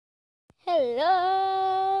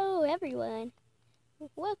Hello, everyone.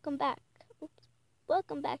 Welcome back.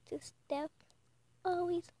 Welcome back to Steph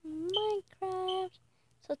Always Minecraft.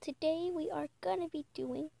 So today we are gonna be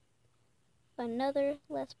doing another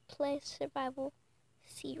Let's Play Survival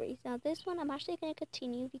series. Now this one I'm actually gonna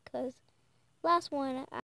continue because last one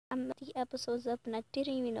I'm the episodes up and I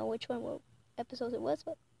didn't even know which one what episodes it was.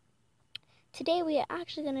 But today we are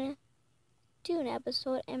actually gonna do an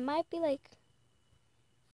episode. It might be like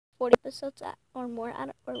 40 episodes or more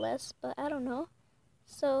or less, but I don't know.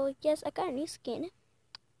 So yes, I got a new skin.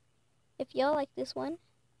 If y'all like this one,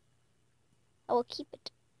 I will keep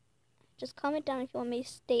it. Just comment down if you want me to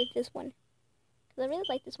stay with this one, because I really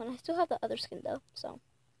like this one. I still have the other skin though, so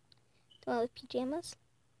the one with pajamas.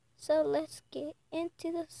 So let's get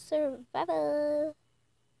into the survival.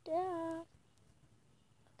 Duh.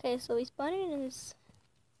 Okay, so we spawned in this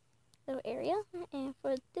little area, and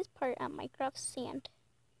for this part I'm Minecraft sand.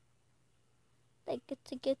 Like,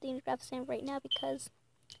 it's a good thing to craft sand right now because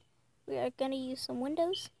we are gonna use some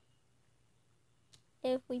windows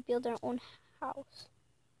if we build our own house.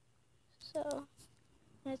 So,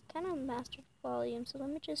 and it's kind of mastered volume, so let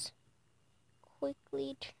me just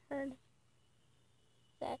quickly turn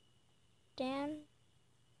that down.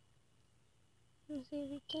 Let's see if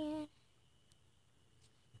we can.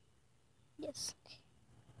 Yes.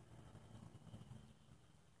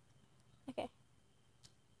 Okay.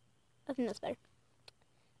 I think that's better.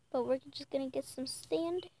 But we're just gonna get some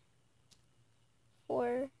sand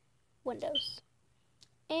for windows.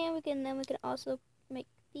 And we can also make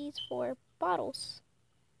these for bottles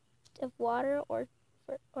of water or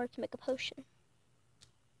to make a potion.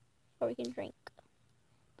 Or we can drink.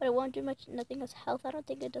 But it won't do nothing as health. I don't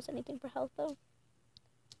think it does anything for health though.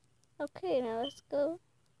 Okay, now let's go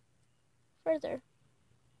further.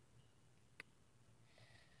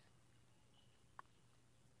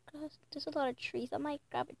 There's a lot of trees. I might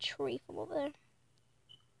grab a tree from over there.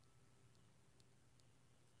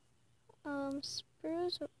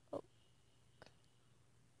 Spruce or oak.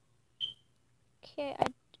 Okay,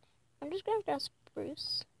 I'm just gonna grab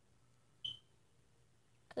spruce,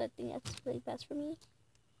 because I think that's really best for me.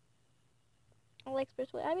 I like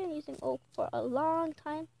spruce wood. I've been using oak for a long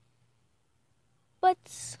time,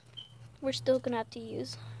 but we're still gonna have to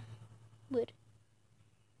use wood.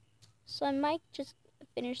 So I might just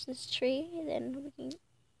finish this tree, and then we can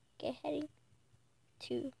get heading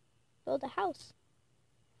to build a house.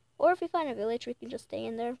 Or if we find a village, we can just stay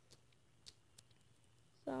in there.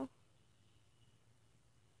 So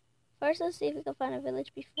first, let's see if we can find a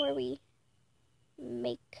village before we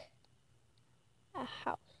make a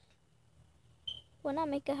house. Well, not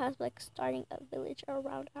make a house, but like starting a village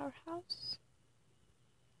around our house.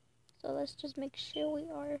 So let's just make sure we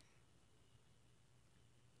are.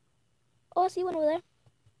 Oh, I see one over there.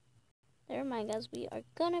 Never mind, guys. We are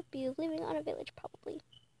gonna be living on a village, probably.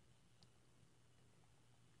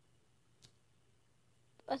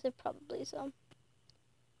 I said probably, so. Oh,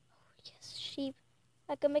 yes, sheep.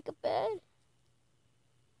 I can make a bed.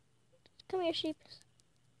 Come here, sheep.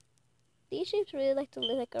 These sheep really like to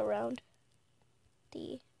live like around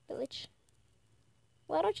the village.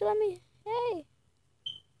 Why don't you let me? Hey!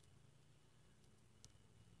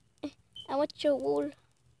 I want your wool.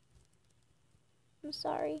 I'm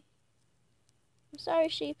sorry. I'm sorry,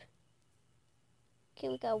 sheep. Okay,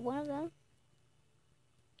 we got one of them.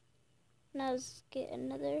 Now let's get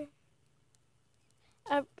another.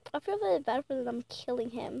 I feel really bad for them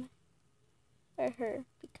killing him or her,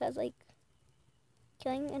 because like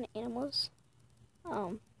killing an animal's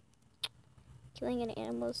oh yeah, killing an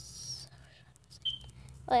animal's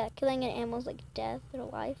like death or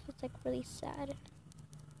life. It's like really sad.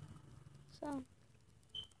 So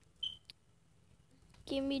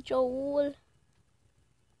give me your wool.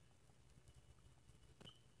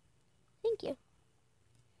 Thank you.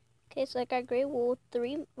 Okay, so I got gray wool,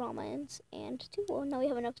 3 ramens, and 2 wool. Now we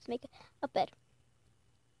have enough to make a bed.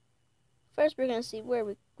 First, we're gonna see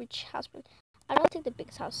which house I don't think the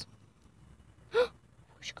biggest house. We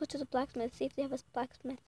should go to the blacksmith, see if they have a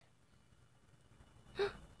blacksmith. Do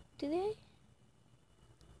they?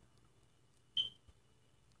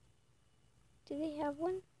 Do they have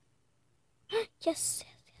one? Yes.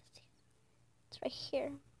 It's right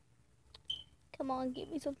here. Come on, give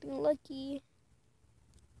me something lucky.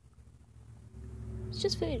 It's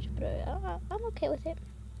just food, but I'm okay with it.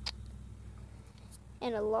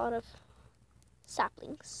 And a lot of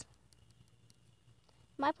saplings.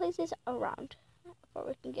 My place is around, where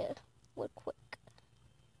we can get wood quick.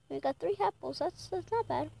 We got 3 apples. That's not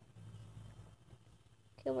bad.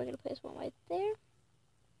 Okay, we're gonna place one right there.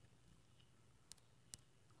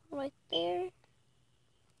 Right there.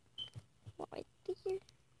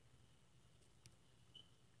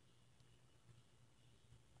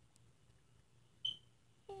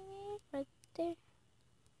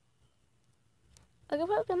 I could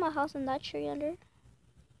probably build my house in that tree under.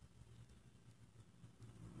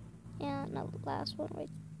 And the last one right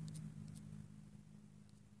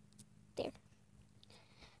there.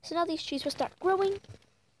 So now these trees will start growing.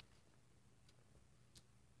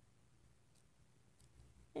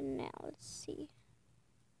 And now let's see.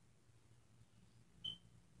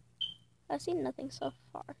 I've seen nothing so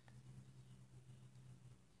far.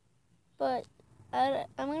 But I'm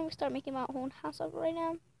going to start making my own house up right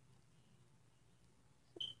now.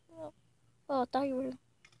 Oh, I thought you were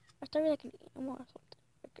like an animal or something.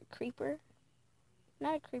 Like a creeper.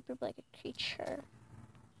 Not a creeper, but like a creature.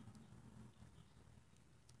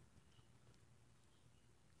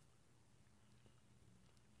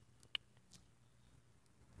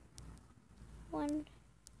 One.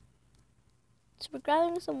 So we're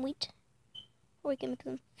grabbing some wheat. Or we can make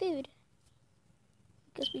some food.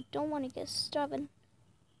 Because we don't want to get starving.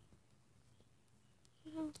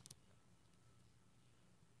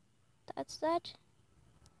 That's that.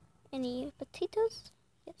 Any potatoes?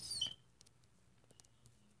 Yes.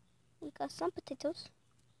 We got some potatoes.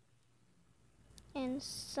 And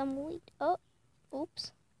some wheat. Oh,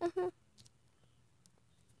 oops.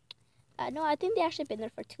 No, I think they actually been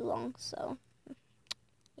there for too long, so.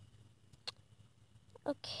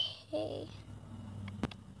 Okay.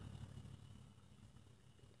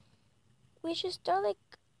 We should start, like,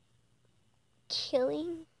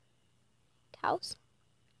 killing cows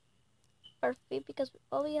for food because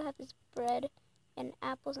all we have is bread and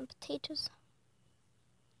apples and potatoes.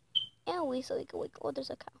 And wheat so we can wake. Oh, there's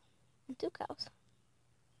a cow. And 2 cows.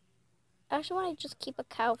 I actually want to just keep a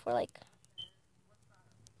cow for, like,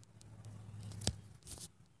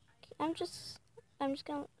 I'm just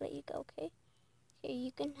gonna let you go, okay? Here,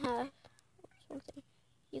 you can have,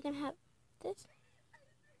 you can have this,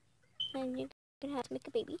 and you can have to make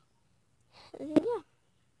a baby, and then, yeah.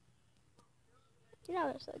 You know,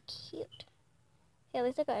 they're so cute. Hey, at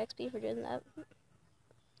least I got XP for doing that.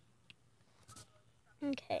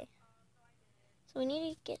 Okay. So we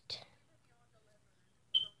need to get,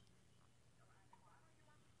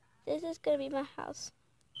 this is gonna be my house.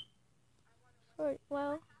 For,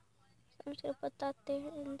 well, so I'm just gonna put that there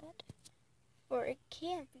and that. For it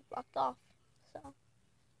can't be blocked off, so.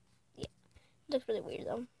 Yeah, it looks really weird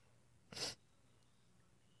though.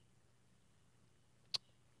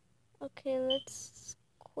 Okay, let's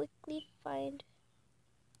quickly find.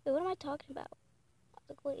 Wait, what am I talking about?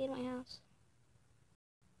 Look in my house.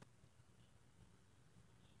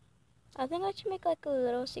 I think I should make like a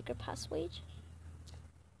little secret passway.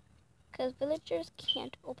 Because villagers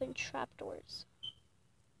can't open trapdoors.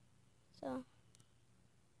 So,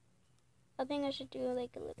 I think I should do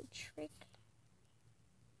like a little trick.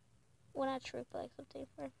 Well, not trick, but like something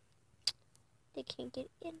for they can't get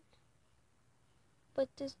in. But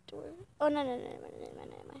this door. Oh, no.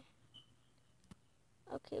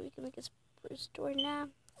 Okay, we can make a spruce door now.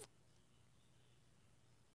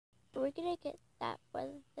 We're gonna get that for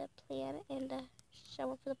the plan and the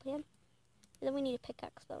shovel for the plan. And then we need a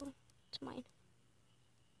pickaxe though to mine.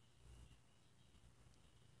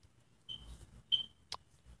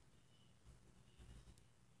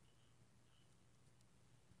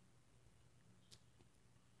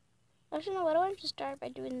 Actually, no, why don't I just start by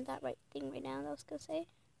doing that right thing right now that I was gonna say?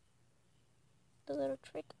 The little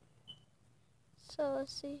trick. So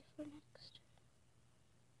let's see for next.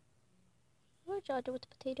 What did y'all do with the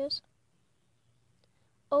potatoes?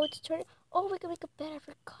 Oh, it's turning. Oh, we can make a bed. I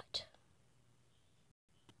forgot.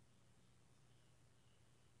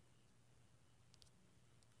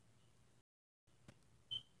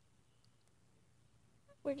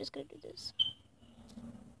 We're just gonna do this.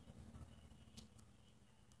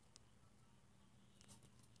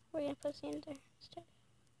 We're gonna put sand there instead.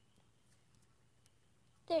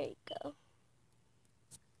 There you go.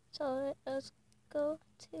 So let's go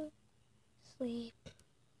to sleep.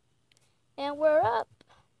 And we're up.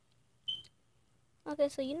 Okay,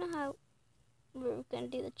 so you know how we're gonna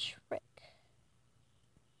do the trick.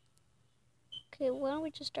 Okay, why don't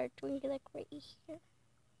we just start doing it like right here?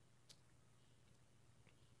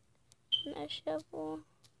 And a shovel.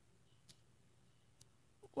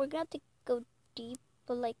 We're gonna have to go deep,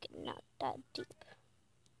 but like not that deep.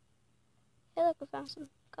 Hey, look, we found some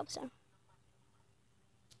cobblestone.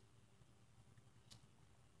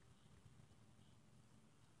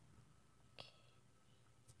 Okay.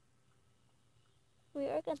 We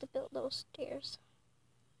are going to build those stairs.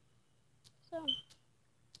 So,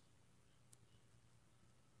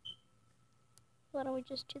 why don't we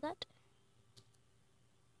just do that?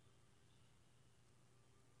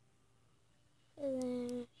 And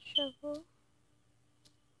then shovel.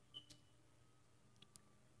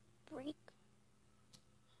 Break.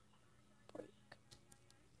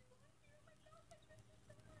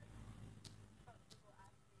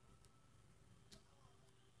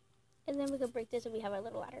 And then we can break this and we have our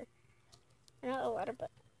little ladder. Or not a ladder,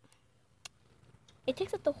 but it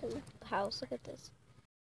takes up the whole house. Look at this.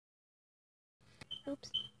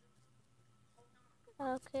 Oops.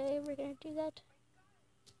 Okay, we're gonna do that.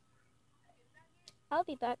 I'll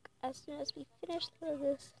be back as soon as we finish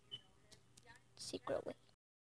this secret way.